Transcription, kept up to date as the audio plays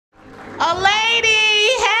A lady,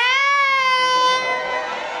 hey!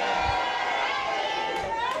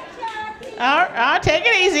 All right, take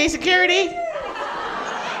it easy, security.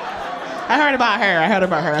 I heard about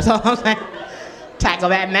her. That's all I'm saying. Tackle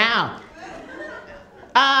that now.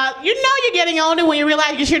 You know you're getting older when you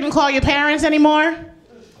realize you shouldn't call your parents anymore.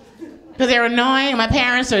 Because they're annoying. My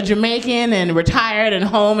parents are Jamaican and retired and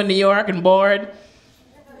home in New York and bored.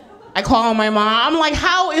 I call my mom. I'm like,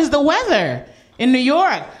 how is the weather in New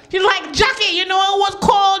York? She's like, Jackie, you know it was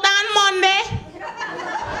cold on Monday.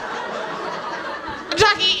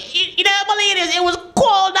 Jackie, you don't believe this? It was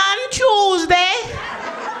cold on Tuesday.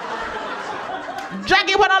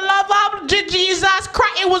 Jackie, for the love of Jesus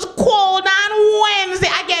Christ, it was cold on Wednesday.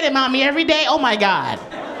 I get it, Mommy, every day. Oh my God.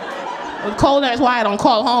 It was cold, that's why I don't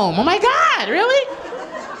call home. Oh my God, really?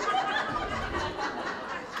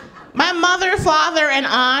 My mother, father, and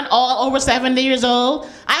aunt, all over 70 years old.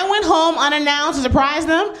 I went home unannounced to surprise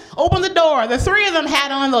them. Opened the door. The three of them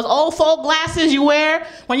had on those old folk glasses you wear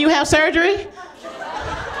when you have surgery.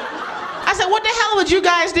 I said, what the hell would you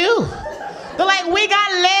guys do? They're like, we got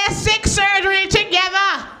LASIK surgery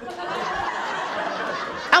together.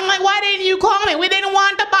 I'm like, why didn't you call me? We didn't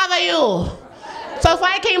want to bother you. So if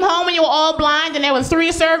I came home and you were all blind and there were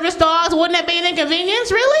 3 service dogs, wouldn't that be an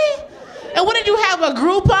inconvenience, really? And what did you have, a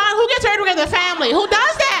Groupon? Who gets surgery as a family? Who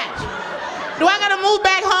does that? Do I gotta move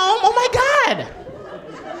back home? Oh my God.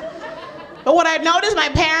 But what I've noticed, my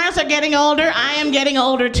parents are getting older. I am getting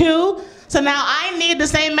older too. So now I need the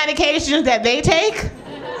same medications that they take.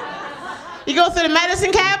 You go through the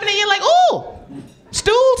medicine cabinet, you're like, ooh,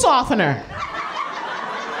 stool softener.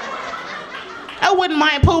 I wouldn't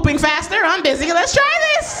mind pooping faster. I'm busy. Let's try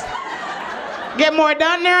this. Get more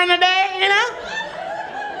done during the day, you know?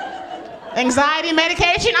 Anxiety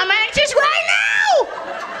medication. I'm anxious right now.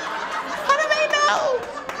 How do they know?